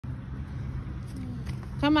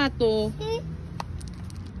Come out, though.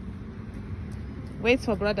 Wait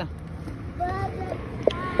for brother.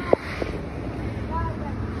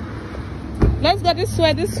 Let's go this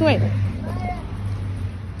way, this way.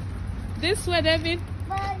 This way, David.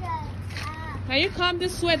 Can you come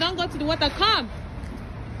this way? Don't go to the water. Come.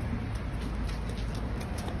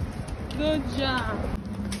 Good job.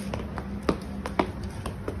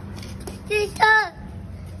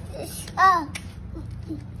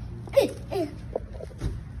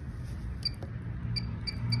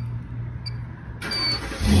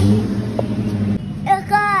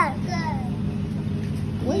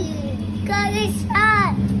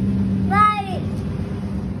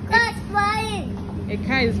 A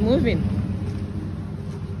car is moving.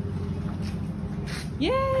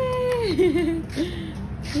 Yay!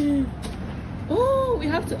 Oh, we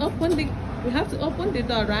have to open the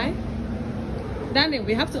door, right? Danny,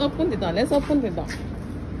 we have to open the door. Let's open the door.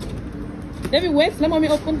 David, wait, let mommy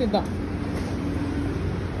open the door.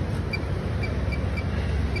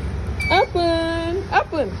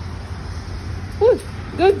 Open.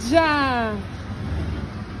 Good job.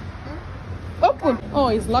 Open. Oh,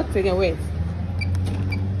 it's locked again. Wait.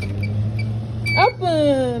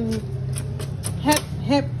 Open. Hep.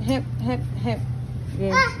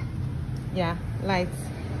 Yeah. Yeah, lights.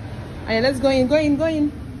 Alright, let's go in.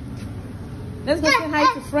 Let's go say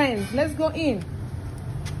hi to friends. Let's go in.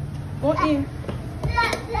 Go in.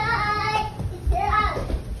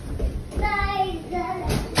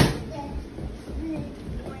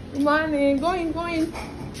 Good morning. Go in.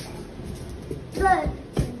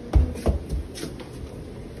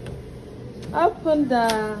 Open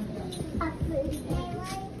the...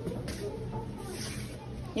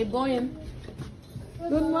 You're going.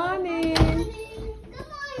 Good morning.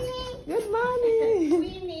 Good morning.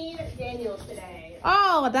 We need Daniel today.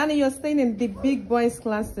 Oh, Danny, you're staying in the big boys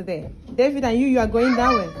class today. David and you are going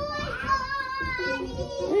that way.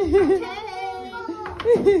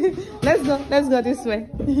 Let's go this way.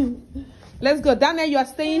 Let's go. Danny, you are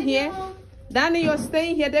staying here. Danny, you're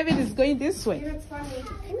staying here. David is going this way. That's funny.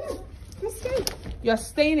 Come stay. You're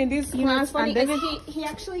staying in this class, Funny, and David... he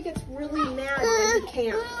actually gets really mad when he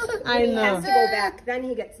can't. I know. He has to go back, then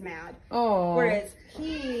he gets mad. Oh. Whereas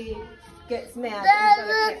he gets mad when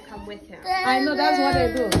brother can't come with him. I know, that's what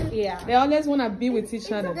they do. Yeah. They always want to be with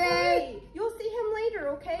each other. Okay. You'll see him later,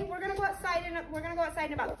 okay? We're gonna go outside in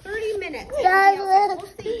about 30 minutes. We'll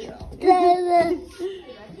see you.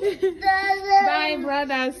 Bye,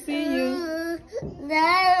 brother. See you.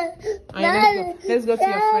 Let's go to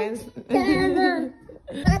your friends.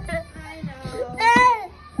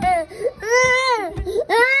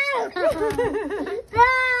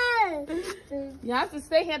 You have to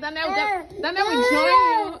stay here. Daniel will join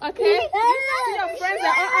you, okay? See your friends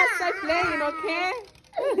are all outside playing, okay?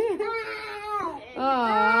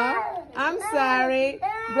 Oh, I'm sorry.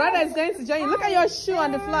 Brother is going to join you. Look at your shoe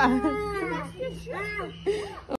on the floor.